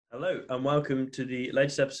Hello and welcome to the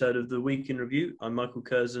latest episode of the Week in Review. I'm Michael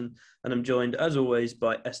Curzon and I'm joined as always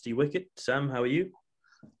by SD Wicket. Sam, how are you?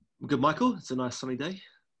 I'm good, Michael. It's a nice sunny day.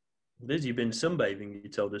 Liz, you've been sunbathing, you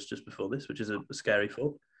told us just before this, which is a scary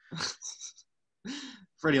thought.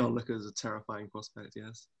 For any onlookers, a terrifying prospect,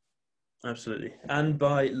 yes. Absolutely. And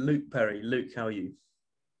by Luke Perry. Luke, how are you?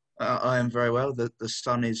 I am very well. The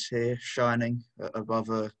sun is here, shining above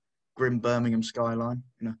a grim Birmingham skyline.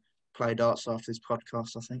 Play darts after this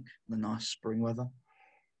podcast, I think. The nice spring weather.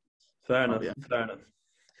 Fair enough.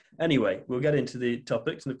 Anyway, we'll get into the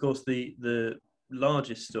topics. And of course, the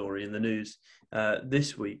largest story in the news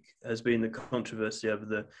this week has been the controversy over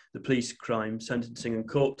the police crime sentencing and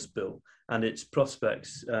courts bill and its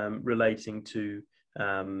prospects relating to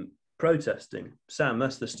protesting. Sam,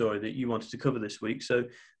 that's the story that you wanted to cover this week. So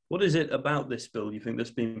what is it about this bill you think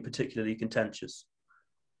that's been particularly contentious?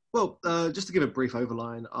 Well, just to give a brief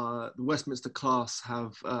overline, the Westminster class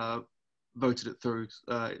have voted it through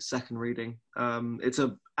its second reading. It's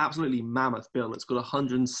an absolutely mammoth bill. It's got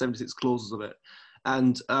 176 clauses of it.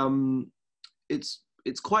 And it's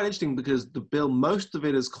quite interesting because the bill, most of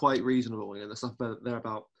it is quite reasonable. You know, there's stuff there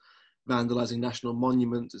about vandalising national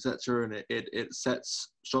monuments, etc., and it sets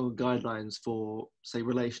stronger guidelines for, say,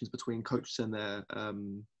 relations between coaches and their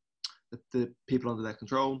the people under their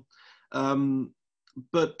control.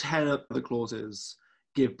 But 10 of the clauses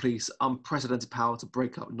give police unprecedented power to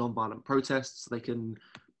break up non-violent protests. They can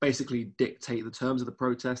basically dictate the terms of the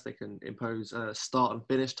protest. They can impose start and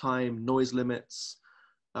finish time, noise limits,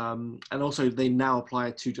 and also they now apply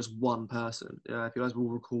it to just one person. If you guys will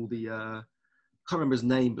recall the I can't remember his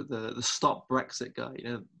name, but the Stop Brexit guy, you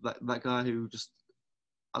know, that guy who just,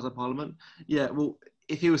 as a parliament. Yeah, well,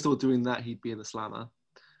 if he was still doing that, he'd be in the slammer.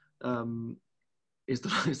 Is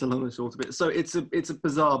the long and short of it. So it's a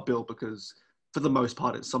bizarre bill because for the most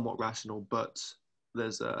part it's somewhat rational, but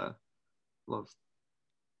there's a lot of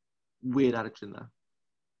weird adage in there.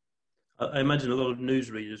 I imagine a lot of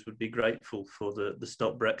newsreaders would be grateful for the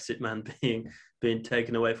Stop Brexit man being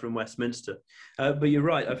taken away from Westminster. But you're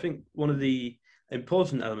right. I think one of the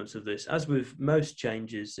important elements of this, as with most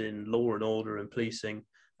changes in law and order and policing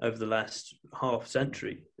over the last half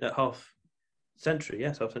century,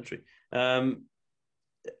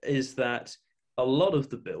 is that a lot of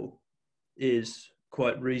the bill is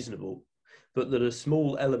quite reasonable, but that a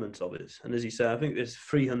small element of it, and as you say, I think there's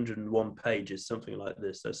 301 pages, something like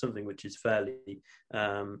this. That's something which is fairly,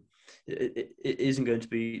 it isn't going to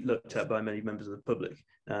be looked at by many members of the public,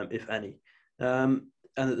 if any. And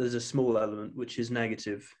that there's a small element which is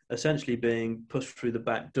negative, essentially being pushed through the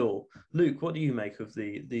back door. Luke, what do you make of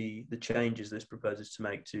the changes this proposes to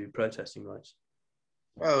make to protesting rights?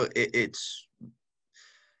 Well, it's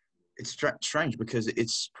strange because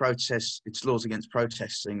it's laws against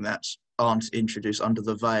protesting that aren't introduced under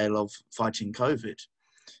the veil of fighting COVID.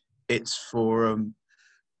 It's for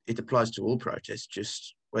it applies to all protests,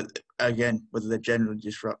 just whether they're generally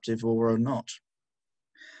disruptive or not.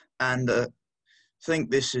 And I think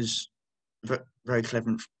this is very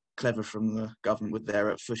clever from the government with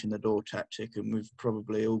their foot in the door tactic, and we've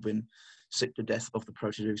probably all been sick to death of the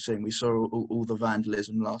protests we've seen. We saw all the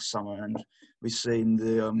vandalism last summer, and we've seen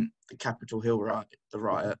the Capitol Hill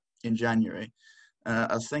riot in January.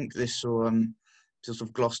 I think this will sort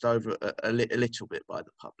of glossed over a little bit by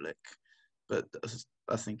the public, but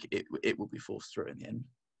I think it will be forced through in the end.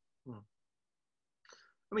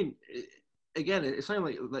 I mean, again, it's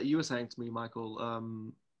something like you were saying to me, Michael,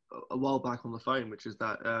 a while back on the phone, which is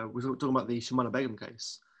that we were talking about the Shamana Begum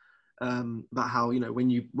case, about how, you know, when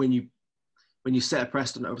you set a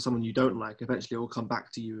precedent over someone you don't like, eventually it will come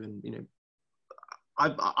back to you. And, you know,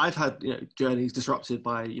 I've had, you know, journeys disrupted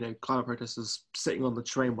by, you know, climate protesters sitting on the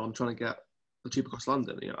train while I'm trying to get the tube across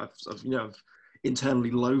London. You know, I've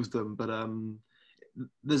internally loathed them, but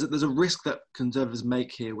there's a risk that conservatives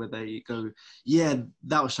make here where they go, yeah,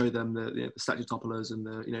 that'll show them the statue topplers and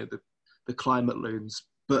the climate loons,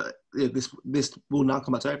 but you know, this will now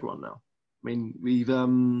come back to everyone now. I mean, we've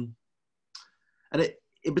and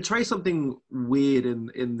it betrays something weird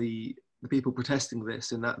in the people protesting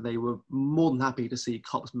this, in that they were more than happy to see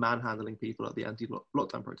cops manhandling people at the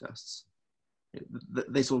anti-lockdown protests.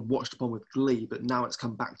 They sort of watched upon with glee, but now it's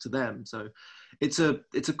come back to them. So it's a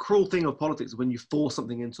cruel thing of politics. When you force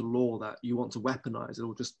something into law that you want to weaponize,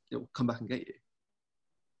 it'll come back and get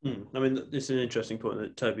you. I mean, this is an interesting point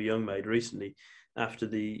that Toby Young made recently after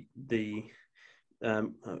the I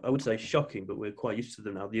would say shocking, but we're quite used to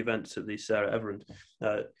them now, the events of the Sarah Everard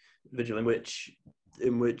vigil,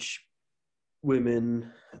 in which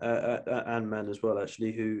women and men as well,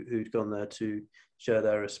 actually, who'd gone there to show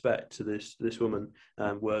their respect to this woman,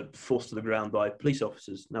 were forced to the ground by police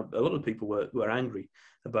officers. Now, a lot of people were angry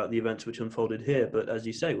about the events which unfolded here, but as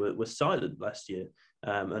you say, were silent last year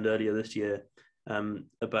and earlier this year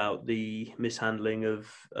about the mishandling of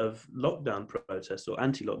lockdown protests, or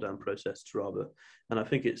anti-lockdown protests rather. And I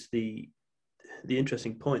think it's the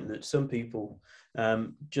interesting point that some people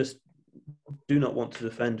just do not want to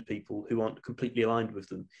defend people who aren't completely aligned with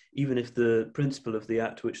them, even if the principle of the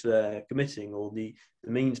act which they're committing, or the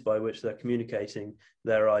means by which they're communicating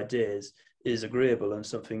their ideas, is agreeable and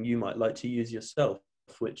something you might like to use yourself,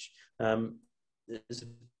 which is a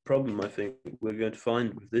problem I think we're going to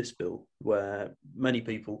find with this bill, where many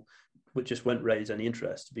people just won't raise any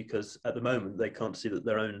interest because at the moment they can't see that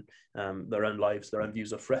their own lives, their own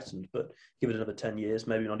views are threatened. But give it another 10 years,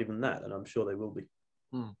 maybe not even that, and I'm sure they will be.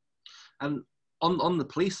 And on the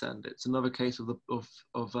police end, it's another case of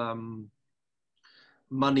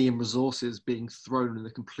money and resources being thrown in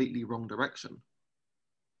the completely wrong direction.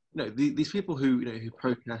 These people who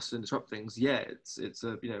protest and disrupt things, it's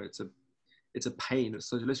a pain, it's a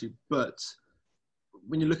social issue. But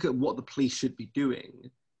when you look at what the police should be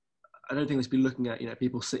doing, I don't think they should be looking at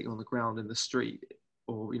people sitting on the ground in the street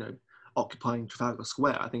or occupying Trafalgar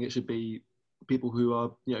Square. I think it should be people who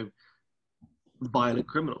are violent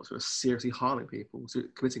criminals who are seriously harming people,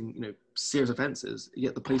 committing serious offences.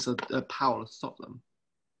 Yet the police are powerless to stop them.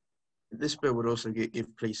 This bill would also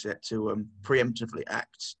give police set to preemptively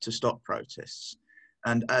act to stop protests.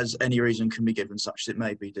 And as any reason can be given such that it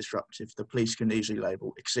may be disruptive, the police can easily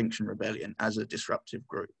label Extinction Rebellion as a disruptive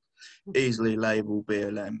group, easily label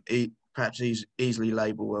BLM, perhaps easily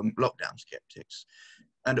label lockdown skeptics.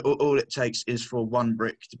 And all it takes is for one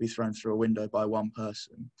brick to be thrown through a window by one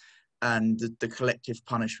person, and the collective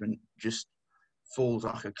punishment just falls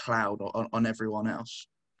like a cloud on everyone else.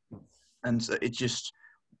 And so it just,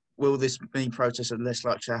 will this mean protests are less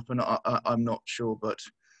likely to happen? I'm not sure, but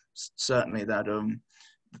certainly that the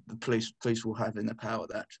police will have in their power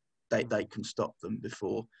that they can stop them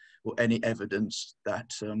before or any evidence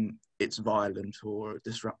that it's violent or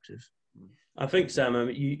disruptive. I think, Sam,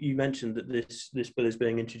 you mentioned that this bill is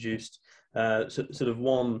being introduced sort of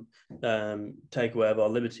one takeaway of our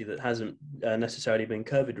liberty that hasn't necessarily been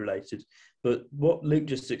COVID related. But what Luke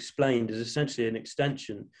just explained is essentially an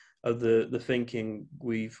extension of the thinking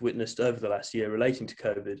we've witnessed over the last year relating to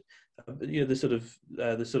COVID.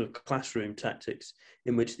 The sort of classroom tactics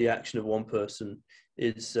in which the action of one person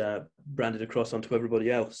is branded across onto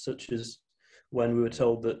everybody else, such as when we were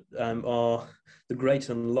told that the great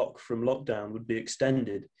unlock from lockdown would be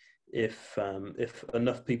extended if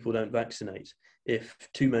enough people don't vaccinate, if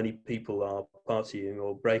too many people are partying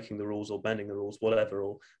or breaking the rules or bending the rules, whatever,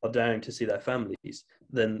 or are daring to see their families,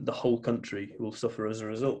 then the whole country will suffer as a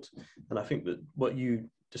result. And I think that what you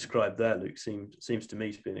described there, Luke, seems to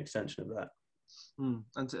me to be an extension of that.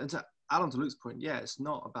 And to add on to Luke's point, it's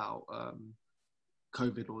not about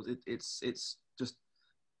COVID laws. It's just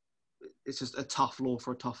a tough law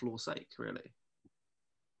for a tough law's sake, really.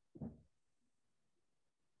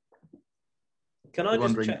 Can I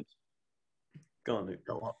just check? Go on, Luke.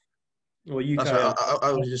 Go on. Well, you carry on.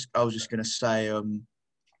 I was just going to say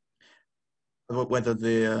whether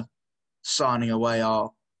the signing away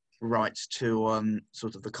our rights to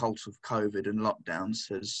sort of the cult of COVID and lockdowns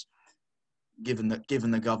has given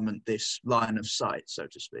the government this line of sight, so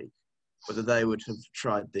to speak, whether they would have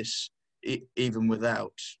tried this even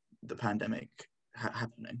without the pandemic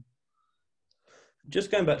happening.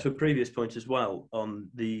 Just going back to a previous point as well on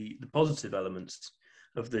the positive elements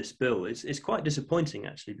of this bill, it's quite disappointing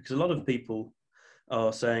actually, because a lot of people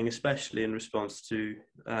are saying, especially in response to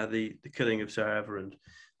the killing of Sarah Everard,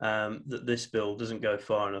 that this bill doesn't go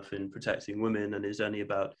far enough in protecting women and is only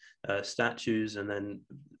about statues, and then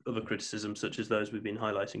other criticisms such as those we've been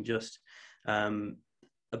highlighting just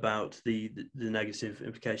about the negative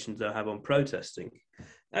implications they'll have on protesting.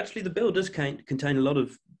 Actually, the bill does contain a lot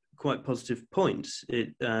of quite positive points.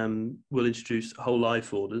 It will introduce whole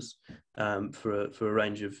life orders for a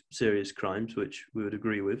range of serious crimes, which we would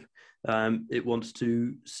agree with. It wants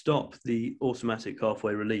to stop the automatic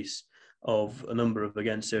halfway release of a number of,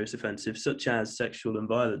 again, serious offences, such as sexual and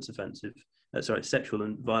violent offences,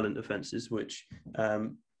 which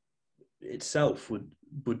itself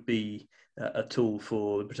would be a tool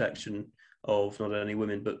for the protection of not only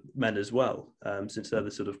women but men as well, since they're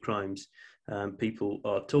the sort of crimes people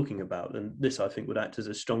are talking about. And this, I think, would act as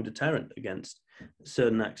a strong deterrent against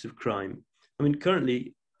certain acts of crime. I mean,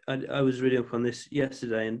 currently, I was reading up on this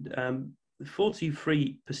yesterday, and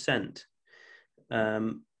 43%,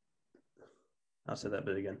 I'll say that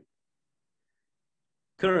bit again,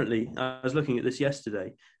 currently, I was looking at this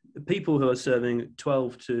yesterday, people who are serving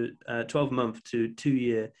 12 month to 2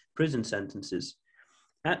 year prison sentences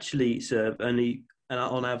actually serve only,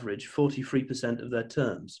 on average, 43% of their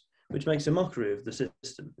terms, which makes a mockery of the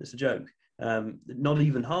system. It's a joke. Not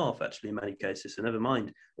even half, actually, in many cases, so never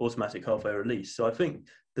mind automatic halfway release. So I think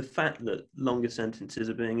the fact that longer sentences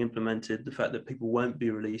are being implemented, the fact that people won't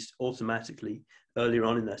be released automatically earlier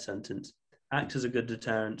on in their sentence, act as a good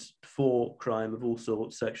deterrent for crime of all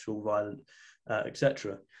sorts, sexual, violent,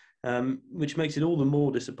 etc., which makes it all the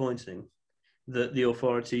more disappointing that the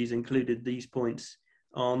authorities included these points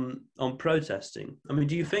on protesting. I mean,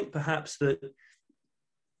 do you think perhaps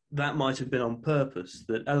that might have been on purpose,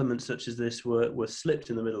 that elements such as this were slipped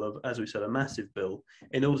in the middle of, as we said, a massive bill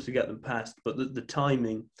in order to get them passed, but the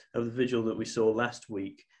timing of the vigil that we saw last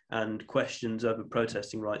week and questions over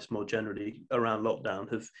protesting rights more generally around lockdown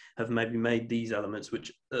have maybe made these elements,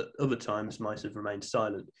 which at other times might have remained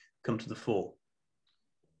silent, come to the fore?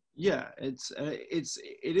 Yeah, it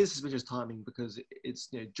is suspicious timing, because it's,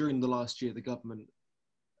 you know, during the last year the government,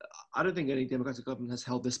 I don't think any democratic government has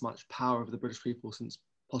held this much power over the British people since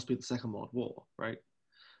possibly the Second World War, right?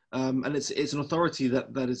 And it's an authority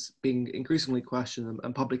that is being increasingly questioned,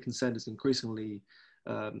 and public consent is increasingly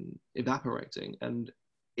evaporating. And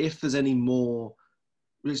if there's any more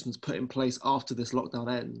restrictions put in place after this lockdown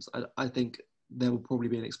ends, I think there will probably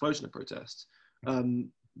be an explosion of protests.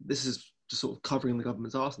 This is just sort of covering the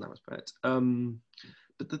government's arse in that respect.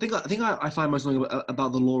 But the thing I find most annoying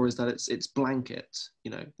about the law is that it's blanket.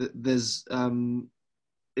 You know, there's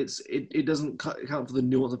it doesn't account for the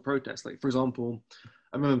nuance of protest. Like, for example,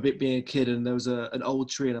 I remember being a kid and there was an old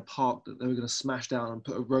tree in a park that they were going to smash down and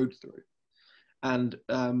put a road through. And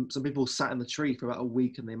some people sat in the tree for about a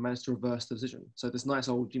week and they managed to reverse the decision. So this nice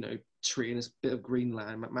old, you know, tree in this bit of green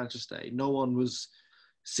land managed to stay. No one was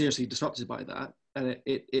seriously disrupted by that. And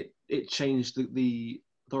it changed the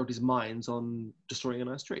authorities' minds on destroying a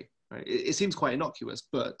nice tree. Right? It seems quite innocuous,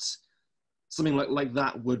 but something like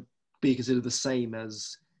that would be considered the same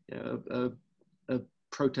as, you know, a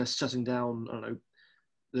protest shutting down, I don't know,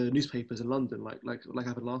 the newspapers in London, like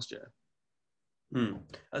happened last year.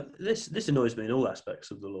 This annoys me in all aspects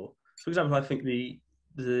of the law. For example, I think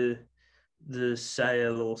the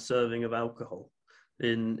sale or serving of alcohol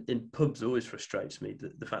in pubs always frustrates me.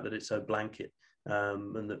 The fact that it's so blanket,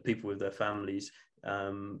 and that people with their families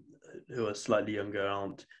who are slightly younger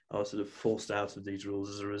are sort of forced out of these rules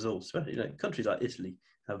as a result. Especially, you know, countries like Italy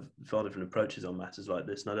have far different approaches on matters like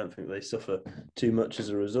this, and I don't think they suffer too much as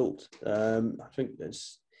a result. I think the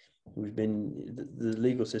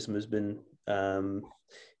legal system has been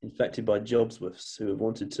infected by jobsworths who have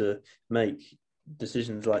wanted to make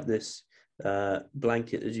decisions like this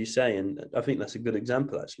blanket, as you say, and I think that's a good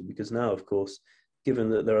example, actually, because now, of course, given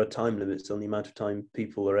that there are time limits on the amount of time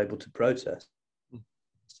people are able to protest,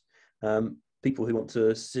 people who want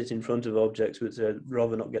to sit in front of objects which they'd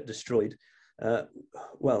rather not get destroyed,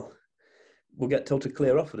 well, will get told to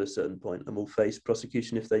clear off at a certain point and will face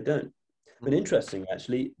prosecution if they don't. But interesting,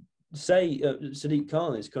 actually, say Sadiq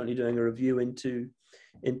Khan is currently doing a review into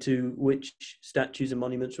which statues and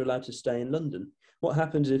monuments are allowed to stay in London. What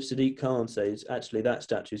happens if Sadiq Khan says, actually, that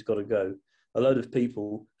statue's got to go? A load of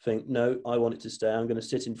people think, no, I want it to stay, I'm going to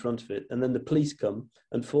sit in front of it. And then the police come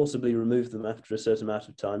and forcibly remove them after a certain amount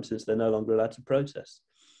of time, since they're no longer allowed to protest.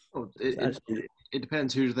 Well, it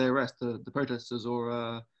depends who they arrest, the protesters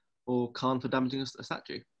or Khan for damaging a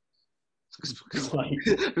statue. Because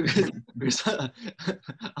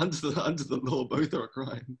under the law, both are a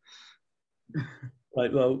crime.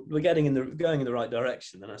 Right. Well, we're going in the right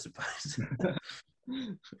direction, then, I suppose.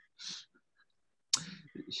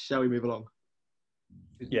 Shall we move along?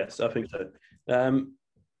 Yes, I think so.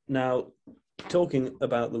 Now, talking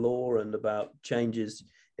about the law and about changes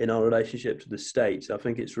in our relationship to the state, I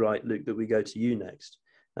think it's right, Luke, that we go to you next.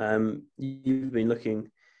 You've been looking,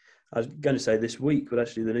 I was going to say this week, but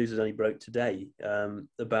actually the news has only broke today,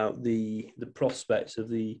 about the prospects of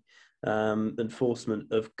the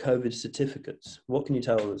enforcement of COVID certificates. What can you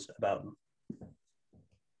tell us about them?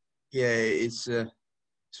 Yeah, it's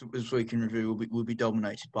as we can review, will be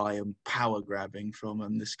dominated by power grabbing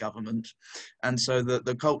from this government. And so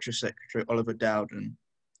the Culture Secretary, Oliver Dowden,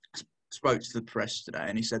 spoke to the press today,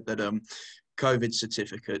 and he said that COVID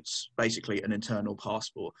certificates, basically an internal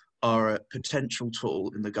passport, are a potential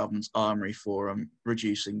tool in the government's armoury for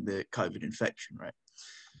reducing the COVID infection rate.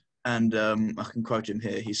 And I can quote him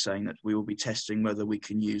here. He's saying that we will be testing whether we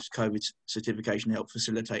can use COVID certification to help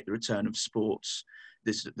facilitate the return of sports.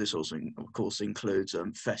 This also, of course, includes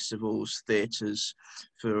festivals, theatres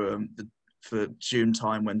for June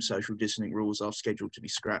time, when social distancing rules are scheduled to be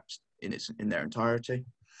scrapped in their entirety.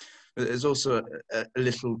 But there's also a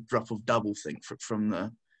little drop of doublethink from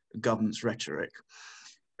the government's rhetoric.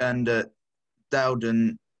 And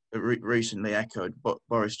Dowden recently echoed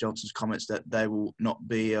Boris Johnson's comments that there will not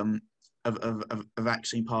be a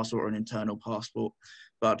vaccine passport or an internal passport,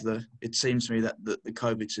 but it seems to me that the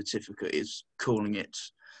COVID certificate is calling it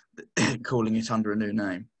under a new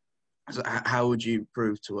name. So how would you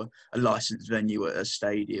prove to a licensed venue at a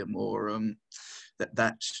stadium or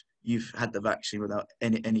that you've had the vaccine without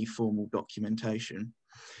any formal documentation?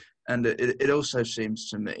 And it also seems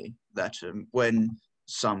to me that when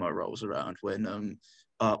summer rolls around, when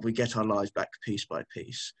we get our lives back piece by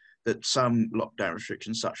piece, that some lockdown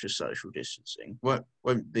restrictions, such as social distancing,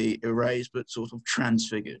 won't be erased, but sort of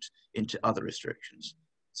transfigured into other restrictions.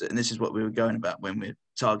 So, and this is what we were going about when we're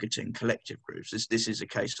targeting collective groups. This is a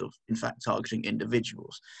case of, in fact, targeting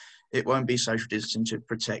individuals. It won't be social distancing to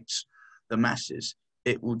protect the masses.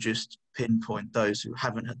 It will just pinpoint those who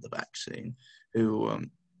haven't had the vaccine, who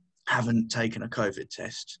haven't taken a COVID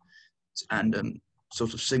test, and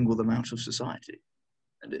sort of single them out of society.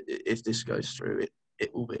 And if this goes through,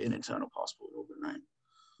 it will be an internal passport or the name.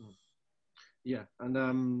 Yeah, and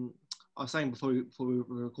I was saying before we were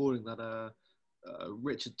recording that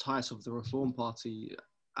Richard Tice of the Reform Party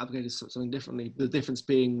advocated something differently. The difference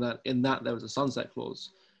being that in that there was a sunset clause,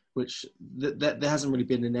 which there hasn't really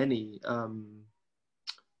been in any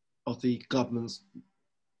of the government's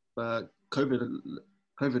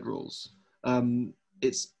COVID rules.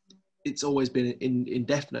 It's always been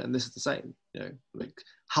indefinite, and this is the same. Like,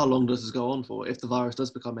 how long does this go on for? If the virus does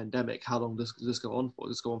become endemic, how long does this go on for?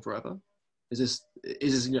 Does this go on forever? Is this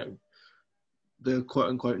the quote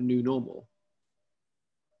unquote new normal?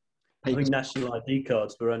 I think national ID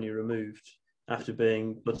cards were only removed after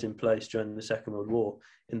being put in place during the Second World War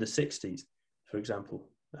in the 60s, for example,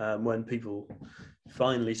 when people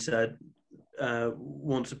finally said,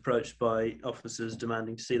 once approached by officers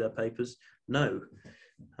demanding to see their papers, no.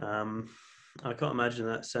 I can't imagine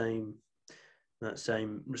that same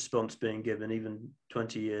response being given even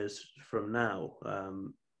 20 years from now,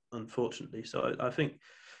 unfortunately. So I think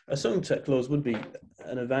a sunset clause would be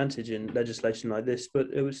an advantage in legislation like this, but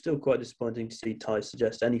it was still quite disappointing to see Tice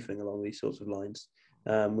suggest anything along these sorts of lines,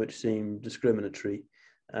 which seem discriminatory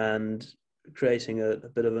and creating a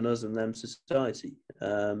bit of an us and them society,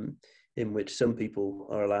 in which some people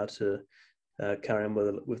are allowed to carry on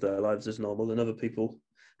with their lives as normal, and other people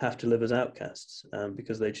have to live as outcasts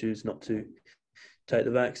because they choose not to take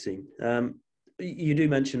the vaccine. You do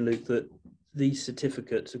mention, Luke, that these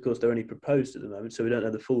certificates, of course, they're only proposed at the moment, so we don't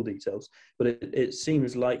know the full details, but it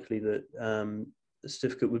seems likely that the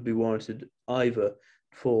certificate would be warranted either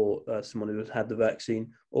for someone who has had the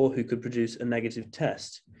vaccine or who could produce a negative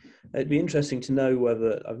test. It'd be interesting to know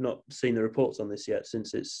whether, I've not seen the reports on this yet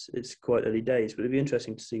since it's quite early days, but it'd be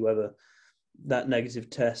interesting to see whether that negative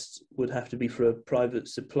test would have to be for a private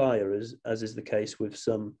supplier, as is the case with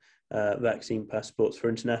some vaccine passports for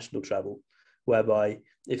international travel, whereby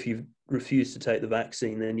if you refuse to take the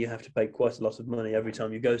vaccine, then you have to pay quite a lot of money every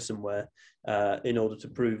time you go somewhere in order to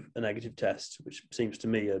prove a negative test, which seems to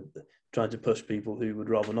me trying to push people who would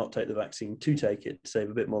rather not take the vaccine to take it to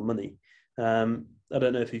save a bit more money. I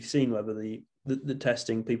don't know if you've seen whether the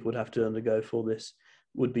testing people would have to undergo for this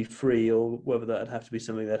would be free, or whether that would have to be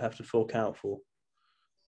something they'd have to fork out for.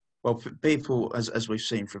 Well, people, as we've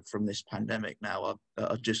seen from this pandemic now,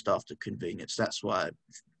 are just after convenience. That's why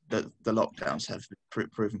the lockdowns have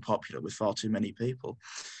proven popular with far too many people.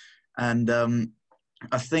 And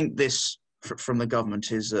I think this, from the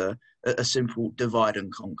government, is a simple divide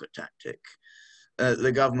and conquer tactic.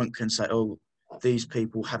 The government can say, oh, these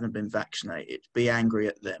people haven't been vaccinated. Be angry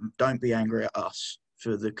at them. Don't be angry at us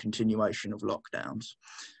for the continuation of lockdowns.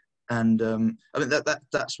 And I think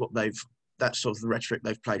that's sort of the rhetoric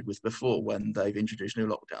they've played with before when they've introduced new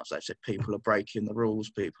lockdowns. They've said people are breaking the rules,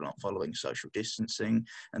 people aren't following social distancing,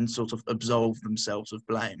 and sort of absolve themselves of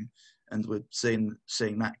blame. And we're seeing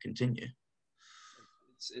that continue.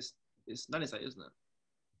 It's nice, isn't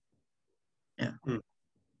it? Yeah.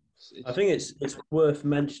 I think it's worth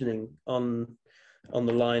mentioning on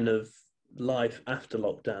the line of life after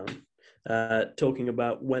lockdown, talking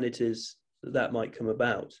about when it is that might come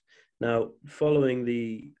about. Now, following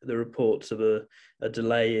the reports of a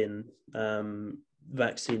delay in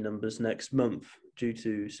vaccine numbers next month due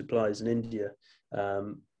to supplies in India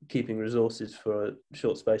keeping resources for a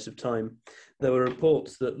short space of time, there were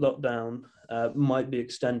reports that lockdown might be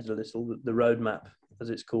extended a little, that the roadmap,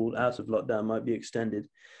 as it's called, out of lockdown might be extended.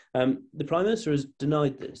 The Prime Minister has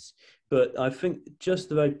denied this, but I think just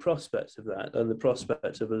the very prospect of that and the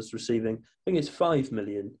prospect of us receiving, I think it's 5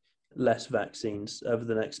 million less vaccines over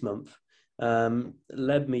the next month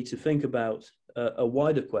led me to think about a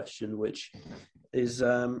wider question, which is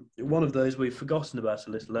one of those we've forgotten about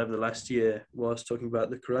a little over the last year whilst talking about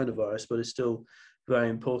the coronavirus, but is still very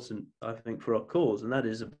important, I think, for our cause, and that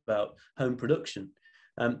is about home production.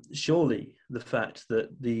 Surely the fact that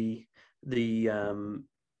the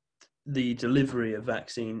delivery of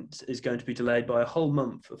vaccines is going to be delayed by a whole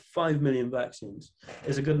month of 5 million vaccines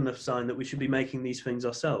is a good enough sign that we should be making these things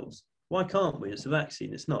ourselves. Why can't we? It's a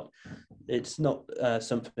vaccine. It's not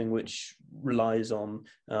something which relies on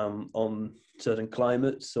certain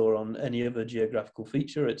climates or on any other geographical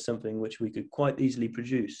feature. It's something which we could quite easily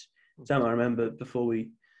produce. Sam, I remember before we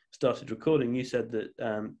started recording, you said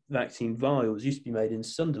that vaccine vials used to be made in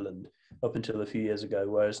Sunderland up until a few years ago,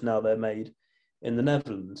 whereas now they're made in the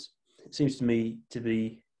Netherlands. It seems to me to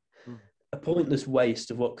be a pointless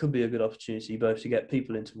waste of what could be a good opportunity, both to get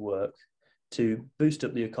people into work, to boost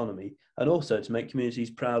up the economy, and also to make communities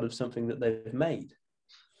proud of something that they've made.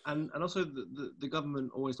 And also the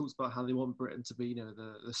government always talks about how they want Britain to be, you know,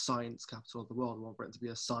 the science capital of the world. They want Britain to be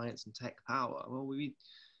a science and tech power. Well,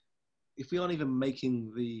 if we aren't even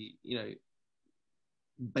making the, you know,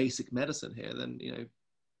 basic medicine here, then, you know,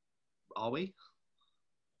 are we?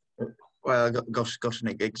 Well, I got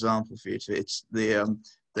an example for you. It's the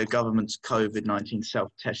government's COVID-19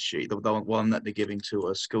 self-test sheet. The one that they're giving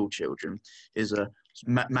to school children is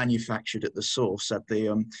manufactured at the source at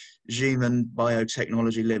the Xiamen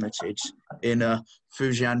Biotechnology Limited in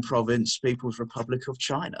Fujian Province, People's Republic of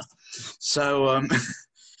China. So,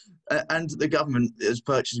 and the government has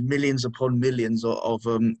purchased millions upon millions of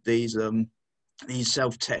these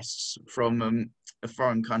self-tests from a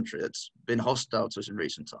foreign country that's been hostile to us in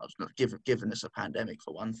recent times, not given us a pandemic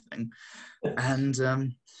for one thing, and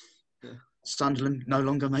Sunderland no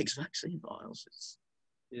longer makes vaccine vials. It's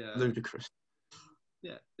ludicrous.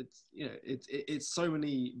 Yeah, it's, you know, it's so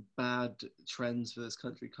many bad trends for this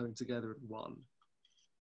country coming together in one.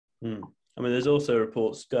 I mean, there's also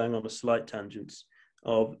reports, going on a slight tangent,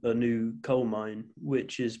 of a new coal mine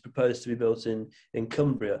which is proposed to be built in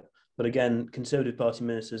Cumbria. But again, Conservative Party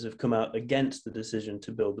ministers have come out against the decision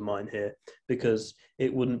to build the mine here because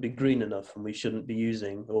it wouldn't be green enough, and we shouldn't be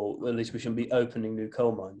using, or at least we shouldn't be opening new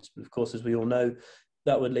coal mines. But of course, as we all know,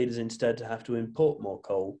 that would lead us instead to have to import more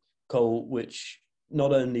coal which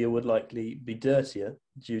not only would likely be dirtier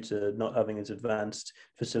due to not having as advanced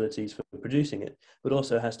facilities for producing it, but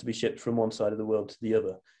also has to be shipped from one side of the world to the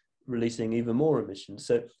other, releasing even more emissions.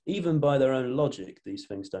 So even by their own logic, these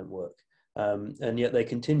things don't work. And yet they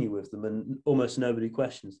continue with them, and almost nobody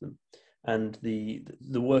questions them. And the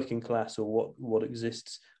working class, or what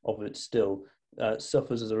exists of it still,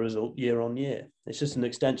 suffers as a result year on year. It's just an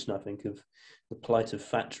extension, I think, of the plight of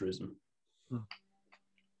Thatcherism.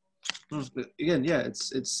 But again, yeah,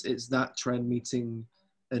 it's that trend meeting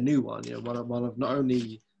a new one. You know, one of not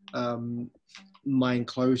only mine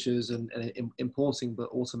closures and importing, but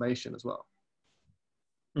automation as well.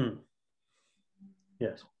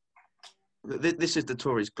 Yes. This is the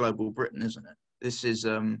Tories' global Britain, isn't it? This is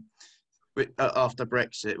after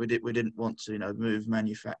Brexit, we didn't want to, you know, move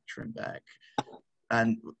manufacturing back,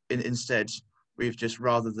 and instead we've just,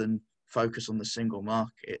 rather than focus on the single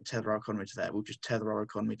market, tether our economy to that, we'll just tether our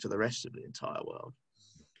economy to the rest of the entire world.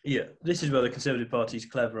 Yeah, this is where the Conservative Party is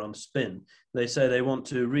clever on spin. They say they want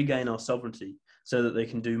to regain our sovereignty so that they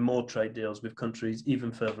can do more trade deals with countries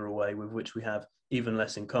even further away, with which we have even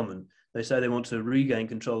less in common. They say they want to regain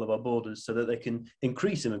control of our borders so that they can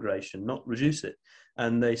increase immigration, not reduce it.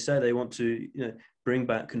 And they say they want to, you know, bring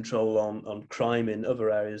back control on crime in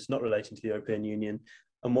other areas not relating to the European Union.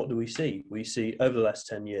 And what do we see? We see over the last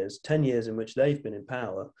 10 years in which they've been in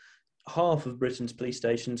power, half of Britain's police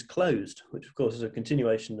stations closed, which of course is a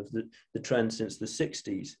continuation of the trend since the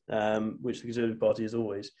 60s, which the Conservative Party has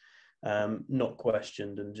always not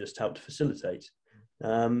questioned and just helped to facilitate.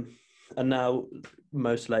 And now,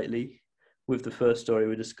 most lately, with the first story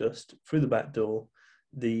we discussed, through the back door,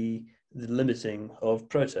 the limiting of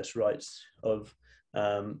protest rights of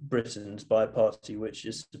Britons by a party which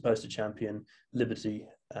is supposed to champion liberty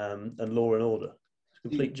and law and order. It's a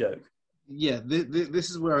complete joke. Yeah, this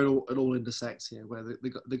is where it all intersects here, where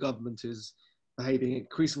the government is behaving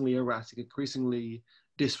increasingly erratic, increasingly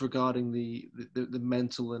disregarding the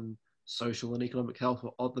mental and social and economic health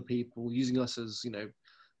of the people, using us as, you know,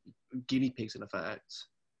 guinea pigs in effect,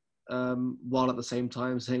 while at the same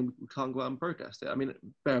time saying we can't go out and protest it. I mean,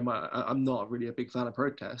 bear in mind, I'm not really a big fan of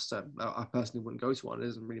protests. I personally wouldn't go to one. It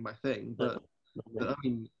isn't really my thing. But I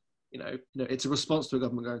mean, you know, it's a response to a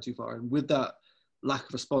government going too far, and with that lack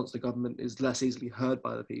of response, the government is less easily heard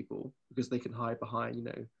by the people because they can hide behind, you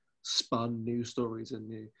know, spun news stories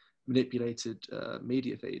and manipulated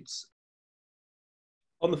media feeds.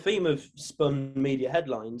 On the theme of spun media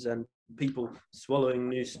headlines and people swallowing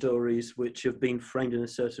news stories which have been framed in a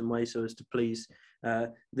certain way so as to please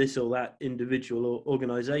this or that individual or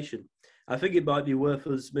organisation, I think it might be worth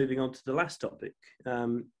us moving on to the last topic,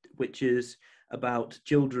 which is about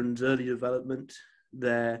children's early development,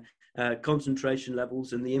 their concentration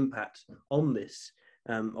levels and the impact on this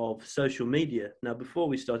of social media. Now, before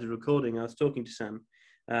we started recording, I was talking to Sam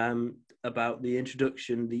about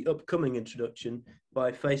the upcoming introduction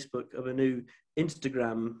by Facebook of a new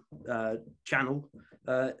Instagram channel,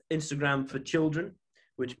 Instagram for Children,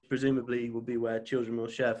 which presumably will be where children will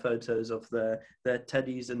share photos of their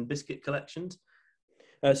teddies and biscuit collections.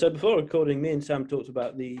 So before recording, me and Sam talked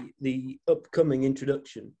about the upcoming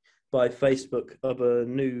introduction by Facebook of a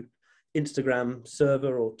new Instagram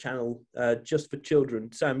server or channel just for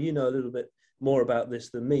children. Sam, you know a little bit more about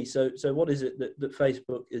this than me. So what is it that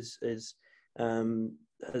Facebook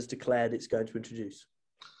has declared it's going to introduce?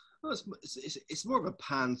 Well, it's more of a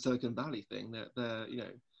pan Silicon Valley thing. That they're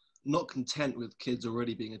not content with kids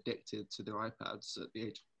already being addicted to their iPads at the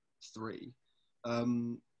age of 3.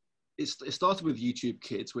 It started with YouTube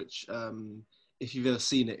Kids, which if you've ever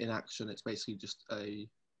seen it in action, it's basically just a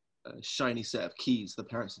shiny set of keys the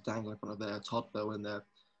parents are dangling in front of their toddler when they're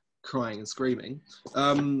crying and screaming.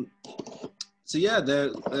 So yeah, they're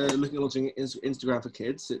looking at launching Instagram for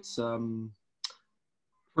Kids. It's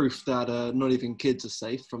proof that not even kids are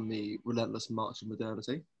safe from the relentless march of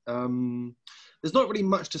modernity. There's not really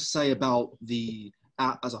much to say about the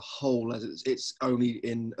app as a whole, as it's only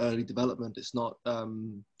in early development. It's not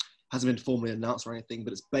hasn't been formally announced or anything,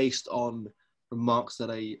 but it's based on remarks that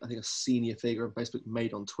I think a senior figure of Facebook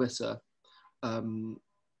made on Twitter,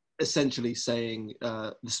 essentially saying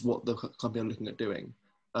this is what the company are looking at doing.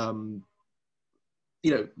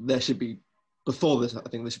 There should be, before this, I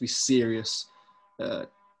think there should be serious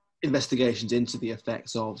investigations into the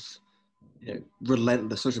effects of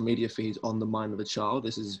relentless social media feeds on the mind of a child.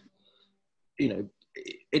 This is,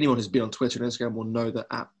 anyone who's been on Twitter and Instagram will know that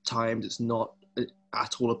at times it's not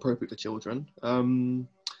at all appropriate for children.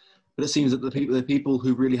 But it seems that the people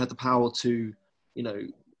who really had the power to,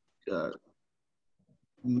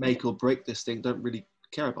 make or break this thing don't really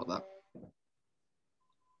care about that.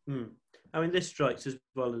 I mean, this strikes as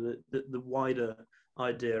well the wider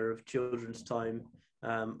idea of children's time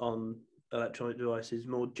on electronic devices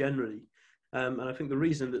more generally. And I think the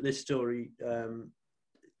reason that this story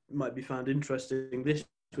might be found interesting this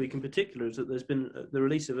week in particular is that there's been the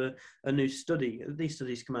release of a new study. These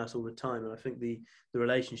studies come out all the time, and I think the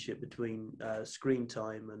relationship between screen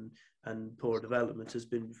time and poor development has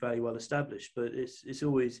been very well established, but it's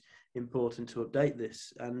always important to update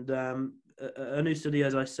this. And a new study,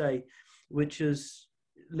 as I say, which has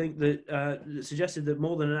linked suggested that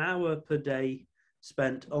more than an hour per day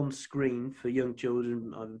spent on screen for young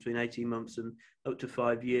children between 18 months and up to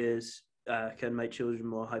 5 years can make children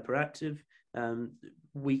more hyperactive,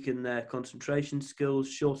 weaken their concentration skills,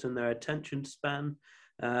 shorten their attention span,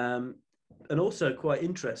 and also, quite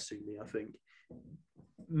interestingly, I think,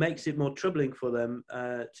 makes it more troubling for them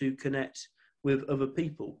to connect with other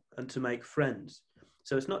people and to make friends.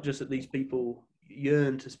 So it's not just that these people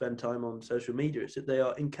yearn to spend time on social media, it's that they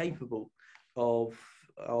are incapable of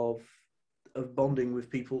bonding with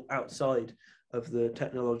people outside of the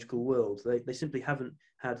technological world. They simply haven't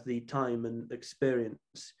had the time and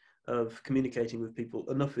experience of communicating with people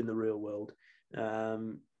enough in the real world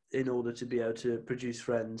in order to be able to produce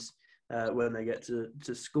friends when they get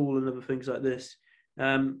to school and other things like this.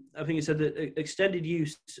 I think it said that extended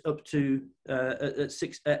use up to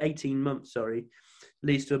 18 months,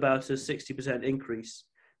 leads to about a 60% increase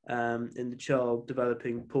in the child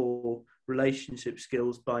developing poor relationship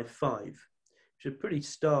skills by 5, which is a pretty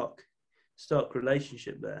stark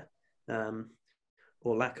relationship there,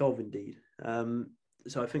 or lack of indeed.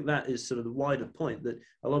 So I think that is sort of the wider point, that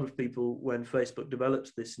a lot of people, when Facebook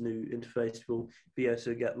develops this new interface, will be able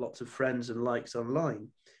to get lots of friends and likes online.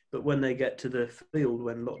 But when they get to the field,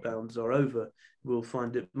 when lockdowns are over, will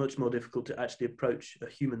find it much more difficult to actually approach a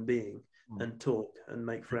human being and talk and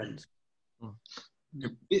make friends.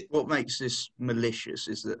 What makes this malicious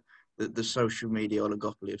is that the social media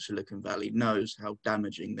oligopoly of Silicon Valley knows how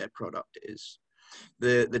damaging their product is.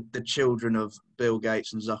 The children of Bill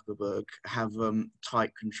Gates and Zuckerberg have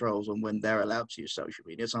tight controls on when they're allowed to use social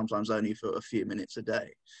media, sometimes only for a few minutes a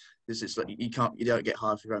day. This is like you don't get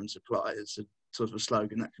half your own supply. It's a sort of a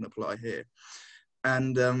slogan that can apply here.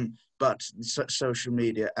 And but social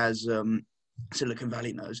media, as Silicon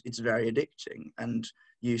Valley knows, it's very addicting, and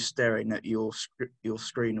you staring at your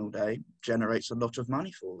screen all day generates a lot of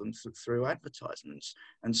money for them through advertisements,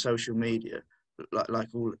 and social media, like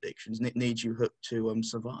all addictions, needs you hooked to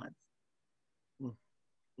survive.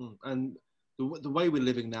 And the way we're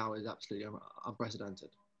living now is absolutely unprecedented.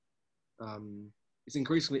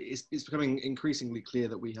 It's becoming increasingly clear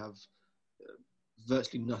that we have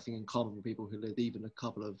virtually nothing in common with people who live even a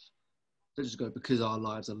couple of centuries ago, because our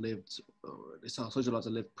lives are lived, our social lives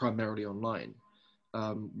are lived primarily online.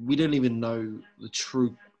 We don't even know the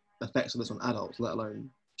true effects of this on adults, let alone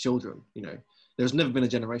children. You know, there's never been a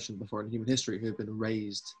generation before in human history who have been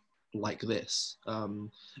raised like this.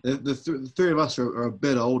 The three of us are a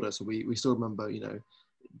bit older, so we still remember, you know,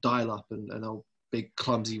 dial-up and old big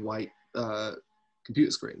clumsy white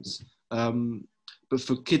computer screens. But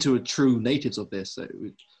for kids who are true natives of this, I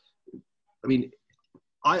mean,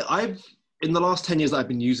 I've in the last 10 years that I've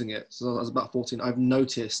been using it, so I was about 14, I've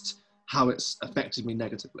noticed how it's affected me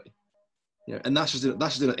negatively. You know, and that's just in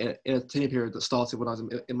a 10-year period that started when I was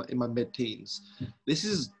in my mid-teens.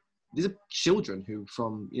 These are children who,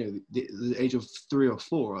 from, you know, the age of 3 or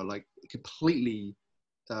 4, are like completely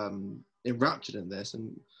enraptured in this.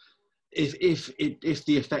 And if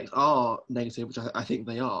the effects are negative, which I think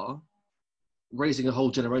they are, raising a whole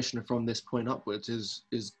generation from this point upwards is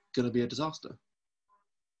going to be a disaster.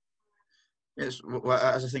 Yes, well,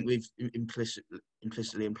 as I think we've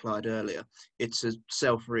implicitly implied earlier, it's a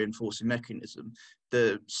self-reinforcing mechanism.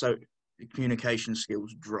 So communication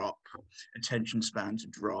skills drop, attention spans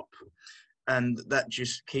drop, and that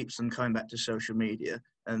just keeps them coming back to social media,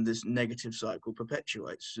 and this negative cycle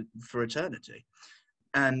perpetuates for eternity.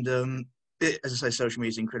 And as I say, social media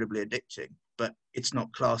is incredibly addicting, but it's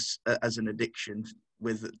not classed as an addiction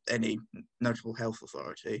with any notable health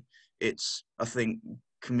authority. It's, I think,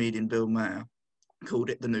 comedian Bill Maher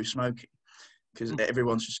called it the new smoking, because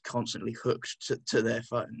everyone's just constantly hooked to their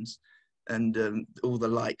phones, and all the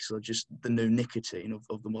likes are just the new nicotine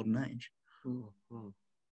of the modern age.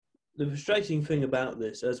 The frustrating thing about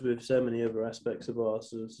this, as with so many other aspects of our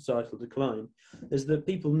sort of societal decline, is that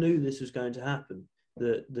people knew this was going to happen,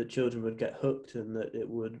 that children would get hooked and that it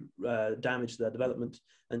would damage their development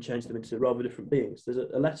and change them into rather different beings. There's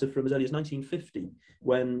a letter from as early as 1950,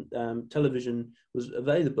 when television was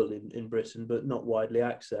available in Britain but not widely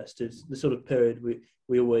accessed. It's the sort of period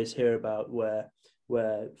we always hear about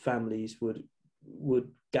where families would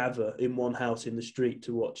gather in one house in the street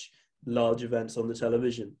to watch large events on the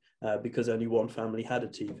television, because only one family had a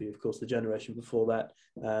TV. Of course, the generation before that,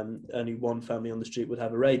 only one family on the street would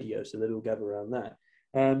have a radio, so they'd all gather around that.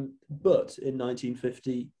 But in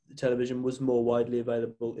 1950, television was more widely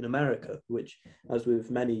available in America, which, as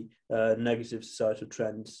with many negative societal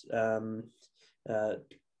trends,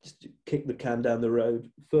 just kicked the can down the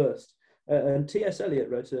road first. And T.S. Eliot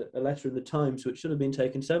wrote a letter in the Times, which should have been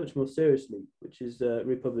taken so much more seriously, which is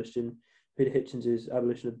republished in Peter Hitchens's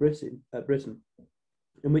Abolition of Britain,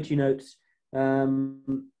 in which he notes,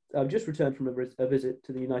 I've just returned from a visit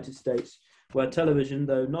to the United States, where television,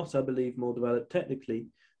 though not, I believe, more developed technically,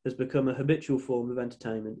 has become a habitual form of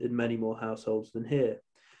entertainment in many more households than here.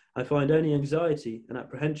 I find only anxiety and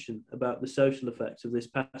apprehension about the social effects of this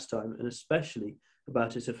pastime, and especially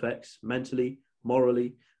about its effects mentally,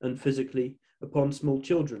 morally, and physically upon small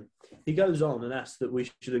children. He goes on and asks that we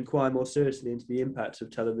should inquire more seriously into the impacts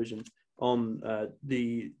of television on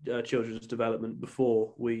the children's development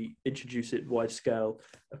before we introduce it wide scale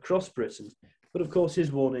across Britain. But of course,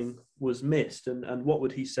 his warning was missed. And what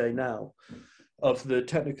would he say now of the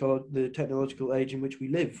technological age in which we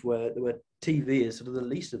live, where TV is sort of the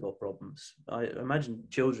least of our problems? I imagine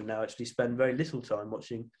children now actually spend very little time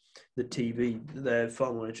watching the TV. They're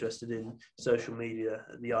far more interested in social media,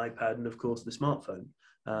 the iPad, and of course the smartphone,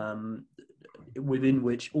 within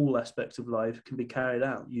which all aspects of life can be carried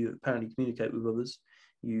out. You apparently communicate with others,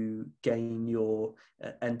 you gain your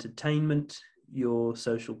entertainment, your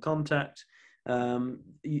social contact,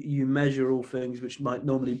 you measure all things which might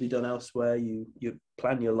normally be done elsewhere. You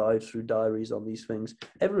plan your lives through diaries on these things.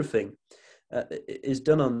 Everything is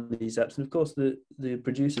done on these apps, and of course the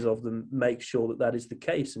producers of them make sure that is the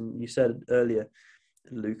case. And you said earlier,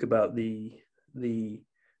 Luke, about the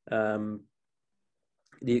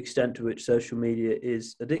extent to which social media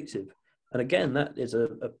is addictive. And again, that is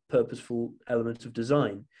a purposeful element of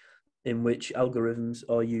design, in which algorithms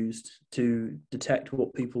are used to detect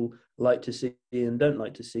what people like to see and don't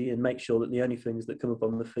like to see, and make sure that the only things that come up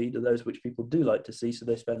on the feed are those which people do like to see, so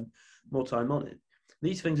they spend more time on it.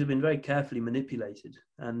 These things have been very carefully manipulated,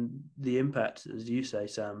 and the impact, as you say,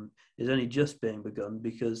 Sam, is only just being begun,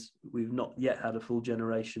 because we've not yet had a full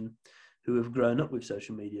generation who have grown up with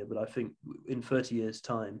social media. But I think in 30 years'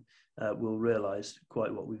 time, will realise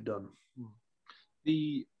quite what we've done.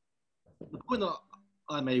 The point that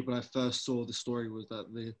I made when I first saw the story was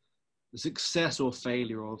that the success or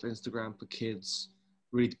failure of Instagram for kids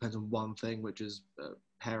really depends on one thing, which is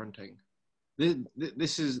parenting.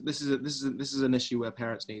 This is an issue where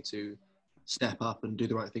parents need to step up and do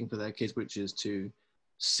the right thing for their kids, which is to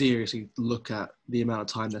seriously look at the amount of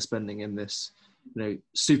time they're spending in this,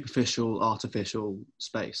 superficial, artificial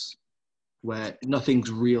space where nothing's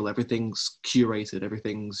real, everything's curated,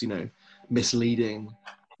 everything's, misleading.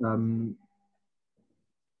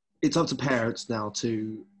 It's up to parents now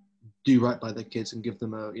to do right by their kids and give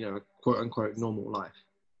them a quote unquote normal life.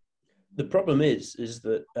 The problem is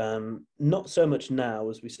that not so much now,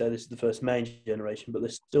 as we say, this is the first main generation, but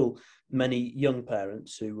there's still many young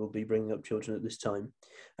parents who will be bringing up children at this time.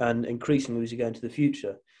 And increasingly, as you go into the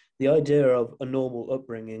future, the idea of a normal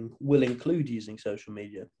upbringing will include using social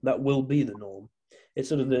media. That will be the norm. It's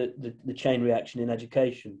sort of the chain reaction in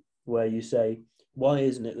education, where you say, why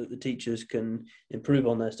isn't it that the teachers can improve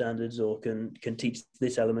on their standards or can teach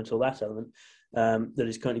this element or that element that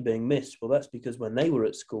is currently being missed? Well, that's because when they were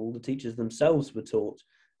at school, the teachers themselves were taught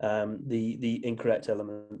the incorrect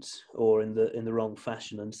elements or in the wrong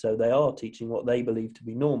fashion, and so they are teaching what they believe to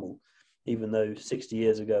be normal, even though 60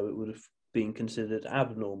 years ago it would have been considered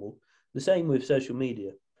abnormal. The same with social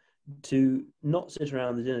media. To not sit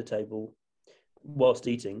around the dinner table whilst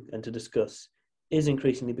eating and to discuss is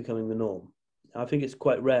increasingly becoming the norm. I think it's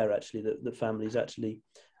quite rare actually that families actually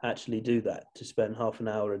do that, to spend half an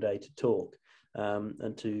hour a day to talk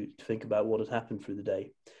and to think about what has happened through the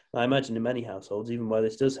day. I imagine in many households, even while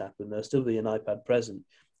this does happen, there'll still be an iPad present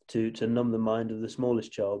to numb the mind of the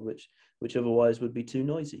smallest child, which otherwise would be too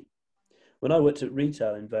noisy. When I worked at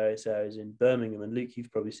retail in various areas in Birmingham, and Luke,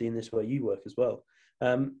 you've probably seen this where you work as well,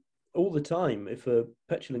 all the time, if a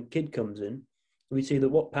petulant kid comes in, we see that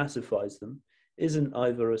what pacifies them isn't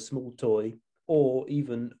either a small toy or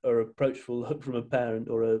even a reproachful look from a parent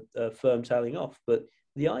or a firm telling off, but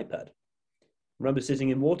the iPad. I remember sitting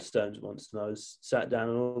in Waterstones once, and I was sat down,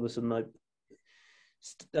 and all of a sudden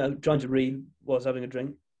trying to read whilst having a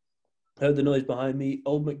drink, heard the noise behind me.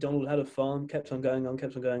 Old MacDonald had a farm, kept on going on. I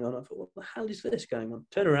thought, what the hell is this going on?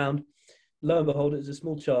 Turn around, lo and behold, it was a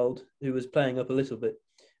small child who was playing up a little bit.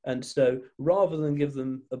 And so rather than give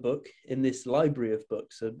them a book in this library of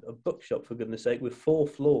books, a bookshop for goodness sake, with 4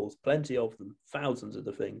 floors, plenty of them, thousands of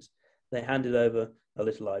the things, they handed over a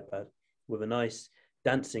little iPad with a nice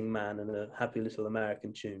dancing man and a happy little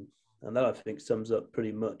American tune. And that, I think, sums up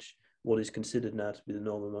pretty much what is considered now to be the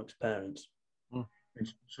norm amongst parents.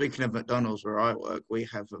 Speaking of McDonald's, where I work, we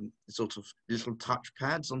have sort of little touch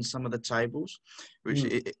pads on some of the tables, which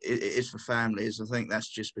it is for families. I think that's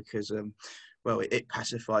just because it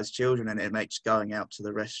pacifies children and it makes going out to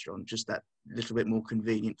the restaurant just that little bit more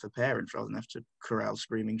convenient for parents rather than have to corral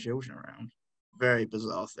screaming children around. Very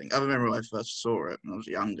bizarre thing. I remember when I first saw it when I was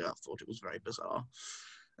younger, I thought it was very bizarre.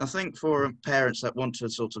 I think for parents that want to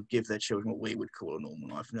sort of give their children what we would call a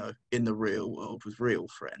normal life, in the real world with real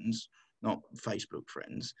friends, not Facebook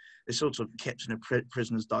friends, they're sort of kept in a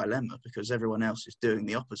prisoner's dilemma because everyone else is doing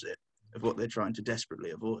the opposite of what they're trying to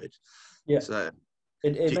desperately avoid. Yeah. So do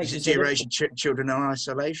you raise your children in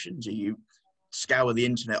isolation? Do you scour the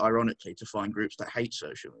internet, ironically, to find groups that hate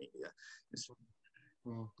social media?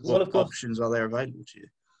 What options are there available to you?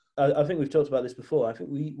 I think we've talked about this before. I think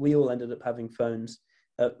we all ended up having phones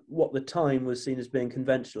at what the time was seen as being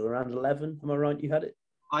conventional, around 11. Am I right? You had it?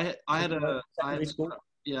 I had a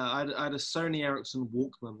Sony Ericsson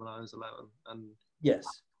Walkman when I was 11, and yes,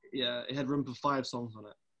 it had room for 5 songs on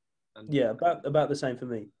it. And about the same for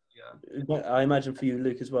me. Yeah, I imagine for you,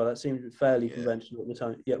 Luke, as well. That seemed fairly conventional at the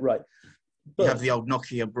time. Yeah, right. But you have the old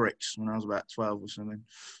Nokia bricks when I was about 12 or something.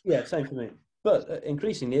 Yeah, same for me. But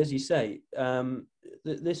increasingly, as you say,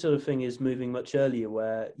 this sort of thing is moving much earlier,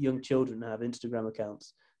 where young children have Instagram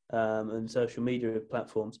accounts and social media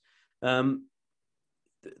platforms.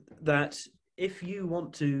 That if you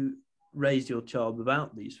want to raise your child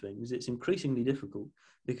without these things, it's increasingly difficult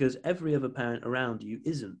because every other parent around you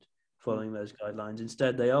isn't following those guidelines.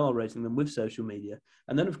 Instead, they are raising them with social media.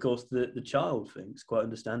 And then, of course, the child thinks, quite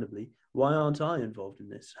understandably, why aren't I involved in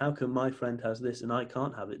this? How come my friend has this and I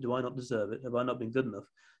can't have it? Do I not deserve it? Have I not been good enough?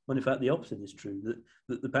 When in fact, the opposite is true,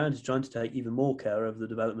 that the parent is trying to take even more care of the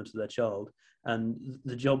development of their child, and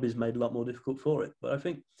the job is made a lot more difficult for it. But I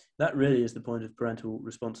think that really is the point of parental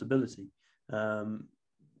responsibility,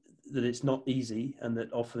 that it's not easy and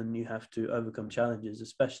that often you have to overcome challenges,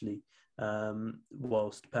 especially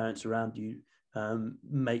whilst parents around you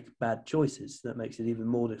make bad choices. That makes it even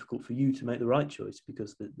more difficult for you to make the right choice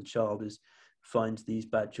because the child finds these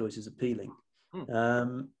bad choices appealing.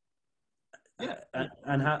 Yeah.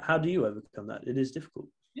 And how do you overcome that? It is difficult.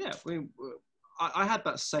 Yeah, I had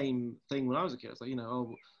that same thing when I was a kid. I was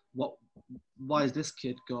like, why has this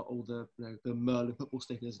kid got all the the Merlin football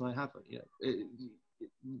stickers and I haven't?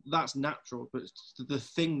 That's natural, but it's the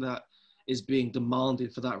thing that is being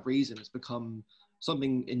demanded for that reason has become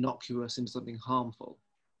something innocuous into something harmful.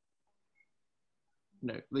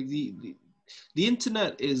 Like the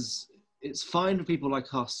internet it's fine for people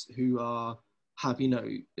like us who have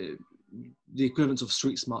the equivalent of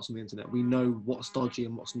street smarts on the internet. We know what's dodgy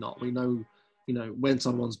and what's not. We know when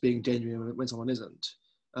someone's being genuine and when someone isn't.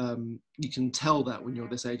 You can tell that when you're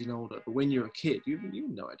this age and older, but when you're a kid, you have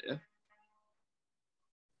no idea.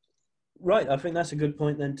 Right, I think that's a good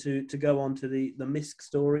point then to go on to the MISC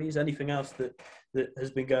stories. Anything else that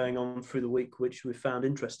has been going on through the week which we found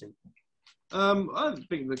interesting? I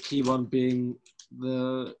think the key one being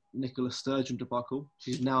the Nicola Sturgeon debacle.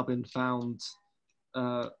 She's now been found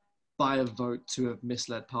by a vote to have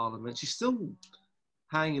misled Parliament. She's still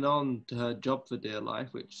hanging on to her job for dear life,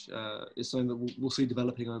 which is something that we'll see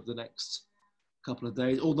developing over the next couple of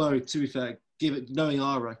days. Although, to be fair, knowing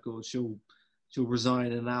our record, she'll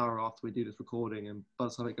resign an hour after we do this recording, and by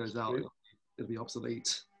the time it goes out, it'll be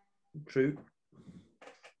obsolete. True.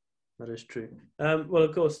 That is true. Well,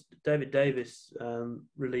 of course, David Davis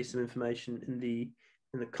released some information in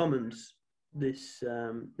the Commons this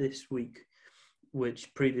week,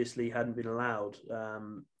 which previously hadn't been allowed,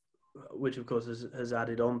 which of course has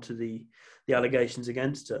added on to the allegations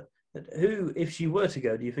against her. Who, if she were to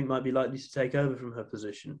go, do you think might be likely to take over from her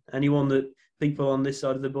position? Anyone that people on this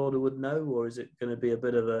side of the border would know, or is it going to be a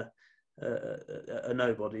bit of a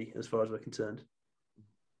nobody as far as we're concerned?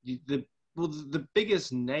 The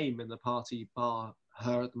biggest name in the party, bar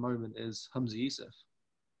her at the moment, is Humza Yousaf.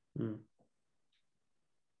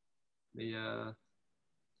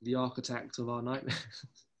 The architect of our nightmare.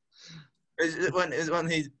 Is it when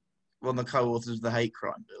he's one of the co-authors of the hate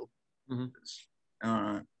crime bill? Mm-hmm. All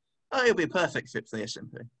right. Oh, he'll be a perfect fit for the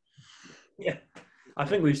SNP. Yeah, I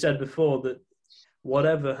think we've said before that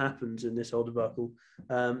whatever happens in this whole debacle,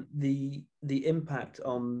 the impact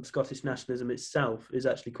on Scottish nationalism itself is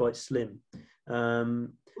actually quite slim. Well,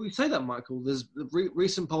 you say that, Michael. There's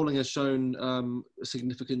recent polling has shown a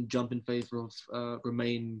significant jump in favour of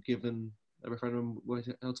Remain, given a referendum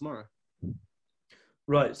held tomorrow.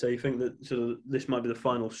 Right. So you think that sort of this might be the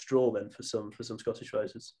final straw then for some Scottish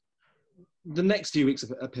voters? The next few weeks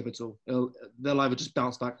are pivotal. They'll either just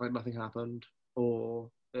bounce back like nothing happened, or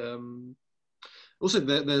also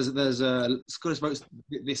there's Scottish votes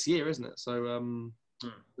this year, isn't it? So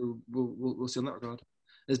we'll see on that regard.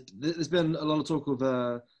 There's been a lot of talk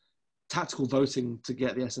of tactical voting to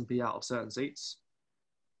get the SNP out of certain seats.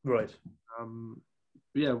 Right.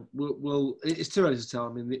 Yeah, it's too early to tell.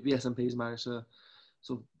 I mean, the SNP has managed to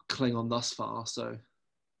sort of cling on thus far. So.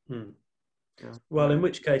 Yeah. Well, in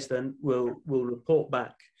which case then we'll report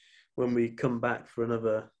back when we come back for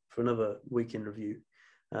another week in review.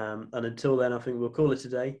 And until then, I think we'll call it a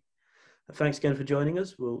day. Thanks again for joining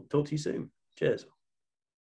us. We'll talk to you soon. Cheers.